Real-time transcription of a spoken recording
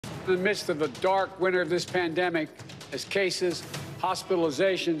In the midst of the dark winter of this pandemic, as cases,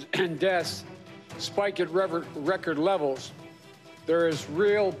 hospitalizations, and deaths spike at record levels, there is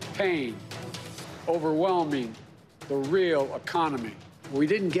real pain overwhelming the real economy. We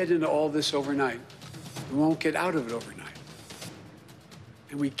didn't get into all this overnight. We won't get out of it overnight.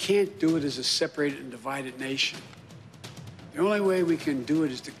 And we can't do it as a separated and divided nation. The only way we can do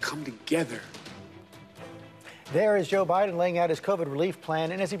it is to come together. There is Joe Biden laying out his COVID relief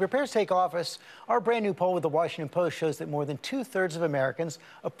plan. And as he prepares to take office, our brand new poll with the Washington Post shows that more than 2/3 of Americans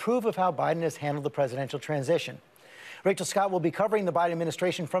approve of how Biden has handled the presidential transition. Rachel Scott will be covering the Biden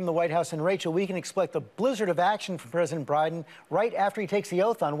administration from the White House. And Rachel, we can expect a blizzard of action from President Biden right after he takes the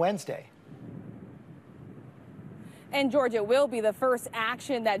oath on Wednesday. And George, it will be the first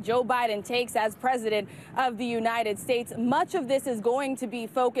action that Joe Biden takes as president of the United States. Much of this is going to be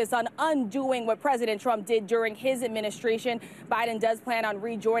focused on undoing what President Trump did during his administration. Biden does plan on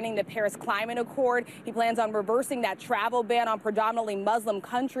rejoining the Paris Climate Accord. He plans on reversing that travel ban on predominantly Muslim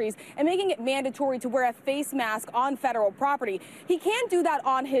countries and making it mandatory to wear a face mask on federal property. He can't do that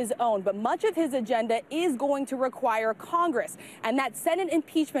on his own, but much of his agenda is going to require Congress. And that Senate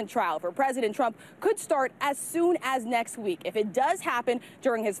impeachment trial for President Trump could start as soon as next week. If it does happen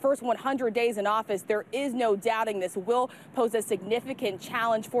during his first 100 days in office, there is no doubting this will pose a significant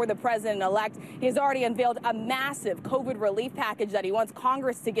challenge for the president-elect. He has already unveiled a massive COVID relief package that he wants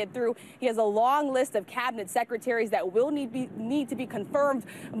Congress to get through. He has a long list of cabinet secretaries that will need to be confirmed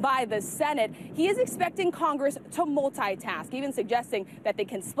by the Senate. He is expecting Congress to multitask, even suggesting that they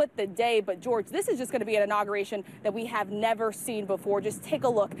can split the day. But George, this is just going to be an inauguration that we have never seen before. Just take a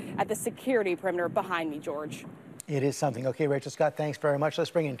look at the security perimeter behind me, George. It is something. Okay, Rachel Scott, thanks very much. Let's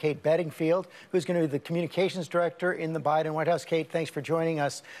bring in Kate Bedingfield, who's going to be the communications director in the Biden White House. Kate, thanks for joining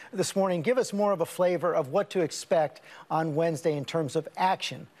us this morning. Give us more of a flavor of what to expect on Wednesday in terms of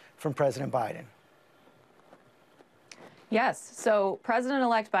action from President Biden. Yes. So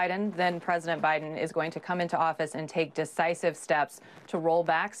President-elect Biden, then President Biden, is going to come into office and take decisive steps to roll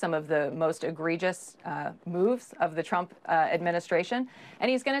back some of the most egregious moves of the Trump administration. And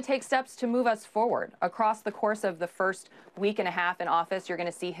he's going to take steps to move us forward. Across the course of the first week and a half in office, you're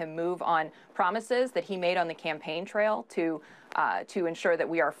going to see him move on promises that he made on the campaign trail to ensure that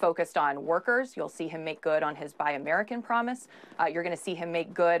we are focused on workers. You'll see him make good on his Buy American promise. You're going to see him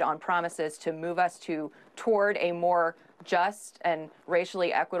make good on promises to move us toward a more just and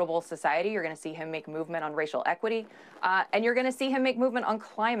racially equitable society. You're going to see him make movement on racial equity. And you're going to see him make movement on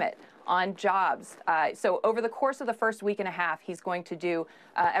climate, on jobs. So over the course of the first week and a half, he's going to do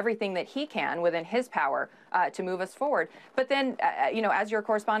everything that he can within his power to move us forward. But then, as your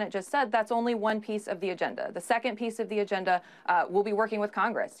correspondent just said, that's only one piece of the agenda. The second piece of the agenda will be working with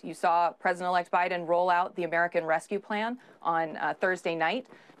Congress. You saw President-elect Biden roll out the American Rescue Plan on Thursday night.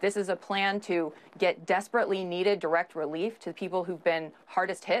 This is a plan to get desperately needed direct relief to people who've been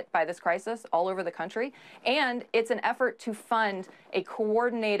hardest hit by this crisis all over the country. And it's an effort to fund a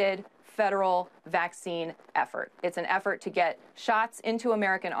coordinated federal vaccine effort. It's an effort to get shots into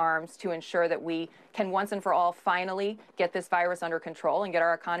American arms to ensure that we can once and for all finally get this virus under control and get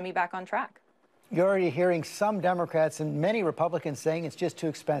our economy back on track. You're already hearing some Democrats and many Republicans saying it's just too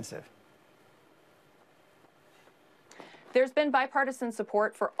expensive. There's been bipartisan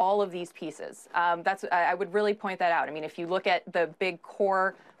support for all of these pieces. I would really point that out. I mean, if you look at the big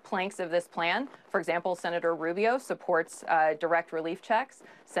core planks of this plan, for example, Senator Rubio supports direct relief checks.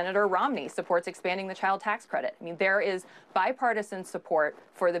 Senator Romney supports expanding the child tax credit. I mean, there is bipartisan support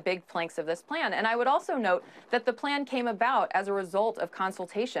for the big planks of this plan. And I would also note that the plan came about as a result of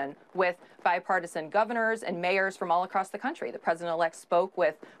consultation with bipartisan governors and mayors from all across the country. The president-elect spoke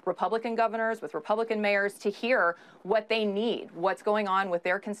with Republican governors, with Republican mayors to hear what they need, what's going on with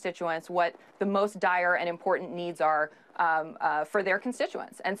their constituents, what the most dire and important needs are for their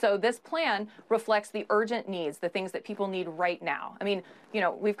constituents. And so this plan reflects the urgent needs, the things that people need right now. I mean,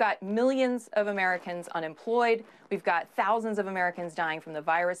 we've got millions of Americans unemployed. We've got thousands of Americans dying from the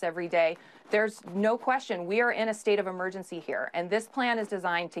virus every day. There's no question we are in a state of emergency here. And this plan is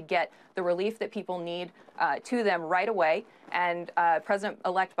designed to get the relief that people need to them right away. And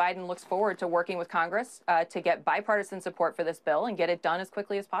President-elect Biden looks forward to working with Congress to get bipartisan support for this bill and get it done as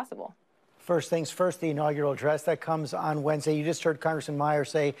quickly as possible. First things first, the inaugural address that comes on Wednesday. You just heard Congressman Meyer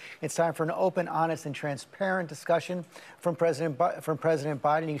say it's time for an open, honest, and transparent discussion from President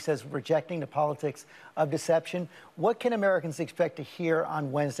Biden. He says rejecting the politics of deception. What can Americans expect to hear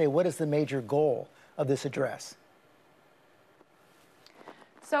on Wednesday? What is the major goal of this address?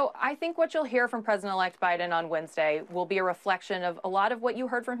 So I think what you'll hear from President-elect Biden on Wednesday will be a reflection of a lot of what you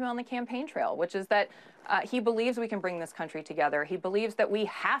heard from him on the campaign trail, which is that He believes we can bring this country together. He believes that we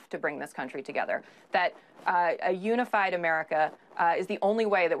have to bring this country together, that a unified America is the only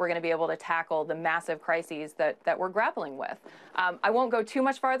way that we're going to be able to tackle the massive crises that we're grappling with. I won't go too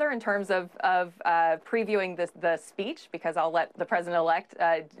much farther in terms of previewing the speech, because I'll let the president-elect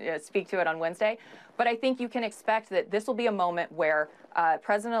speak to it on Wednesday. But I think you can expect that this will be a moment where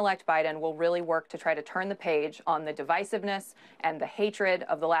President-elect Biden will really work to try to turn the page on the divisiveness and the hatred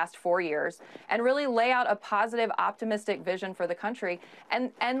of the last 4 years, and really lay out a positive, optimistic vision for the country,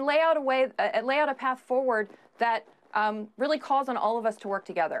 and lay out a path forward that really calls on all of us to work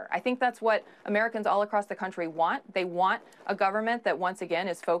together. I think that's what Americans all across the country want. They want a government that, once again,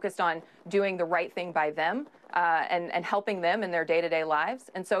 is focused on doing the right thing by them and helping them in their day-to-day lives.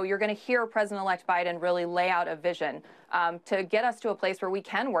 And so you're going to hear President-elect Biden really lay out a vision to get us to a place where we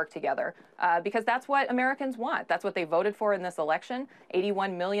can work together, because that's what Americans want. That's what they voted for in this election.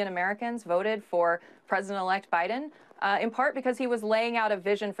 81 million Americans voted for President-elect Biden, in part because he was laying out a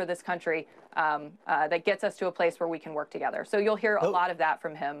vision for this country that gets us to a place where we can work together. So you'll hear a lot of that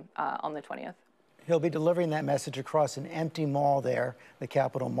from him on the 20th. He'll be delivering that message across an empty mall there, the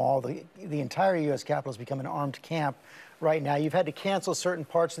Capitol Mall. The entire U.S. Capitol has become an armed camp right now. You've had to cancel certain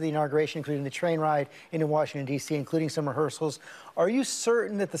parts of the inauguration, including the train ride into Washington, D.C., including some rehearsals. Are you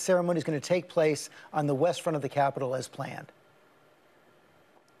certain that the ceremony is going to take place on the west front of the Capitol as planned?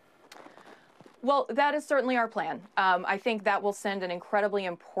 Well, that is certainly our plan. I think that will send an incredibly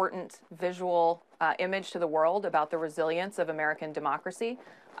important visual image to the world about the resilience of American democracy.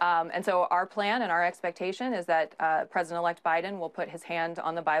 And so our plan and our expectation is that President-elect Biden will put his hand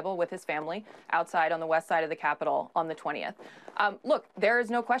on the Bible with his family outside on the west side of the Capitol on the 20th. Look, there is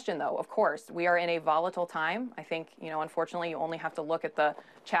no question, though, of course, we are in a volatile time. I think, unfortunately, you only have to look at the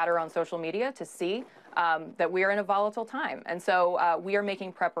chatter on social media to see that we are in a volatile time. And so we are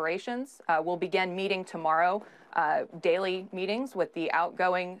making preparations. We'll begin meeting tomorrow, daily meetings with the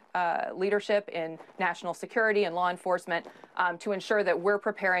outgoing leadership in national security and law enforcement to ensure that we're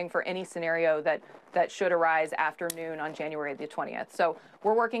preparing for any scenario that should arise after noon on January the 20th. So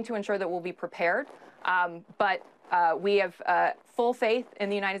we're working to ensure that we'll be prepared. But we have full faith in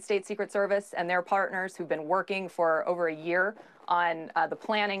the United States Secret Service and their partners who've been working for over a year on the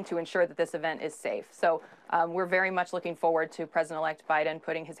planning to ensure that this event is safe. So we're very much looking forward to President-elect Biden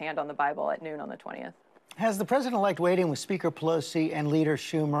putting his hand on the Bible at noon on the 20th. Has the president-elect waiting with Speaker Pelosi and Leader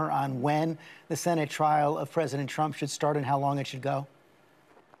Schumer on when the Senate trial of President Trump should start and how long it should go?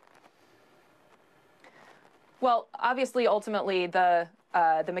 Well, obviously, ultimately, the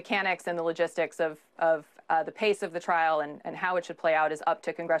mechanics and the logistics of the pace of the trial and how it should play out is up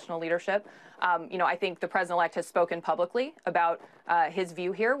to congressional leadership. I think the president-elect has spoken publicly about his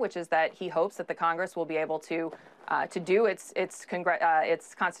view here, which is that he hopes that the Congress will be able to do its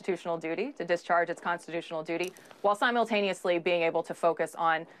constitutional duty, to discharge its constitutional duty, while simultaneously being able to focus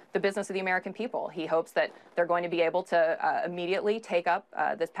on the business of the American people. He hopes that they're going to be able to immediately take up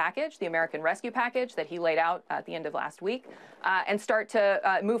this package, the American Rescue Package that he laid out at the end of last week, and start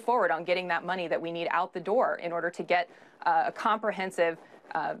to move forward on getting that money that we need out the door in order to get a comprehensive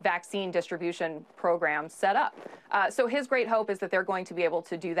vaccine distribution program set up. So his great hope is that they're going to be able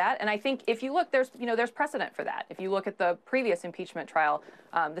to do that. And I think if you look, there's precedent for that. If you look at the previous impeachment trial,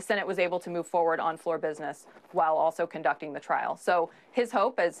 the Senate was able to move forward on floor business while also conducting the trial. So his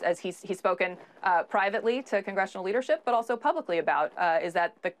hope, as he's spoken privately to congressional leadership, but also publicly about, is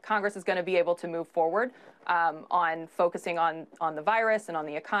that the Congress is going to be able to move forward on focusing on the virus and on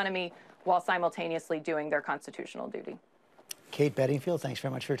the economy while simultaneously doing their constitutional duty. Kate Bedingfield, thanks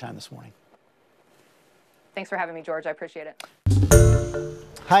very much for your time this morning. Thanks for having me, George. I appreciate it.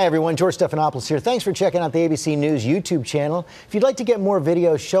 Hi, everyone. George Stephanopoulos here. Thanks for checking out the ABC News YouTube channel. If you'd like to get more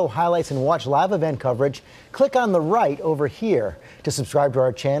videos, show highlights, and watch live event coverage, click on the right over here to subscribe to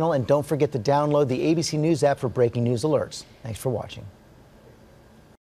our channel. And don't forget to download the ABC News app for breaking news alerts. Thanks for watching.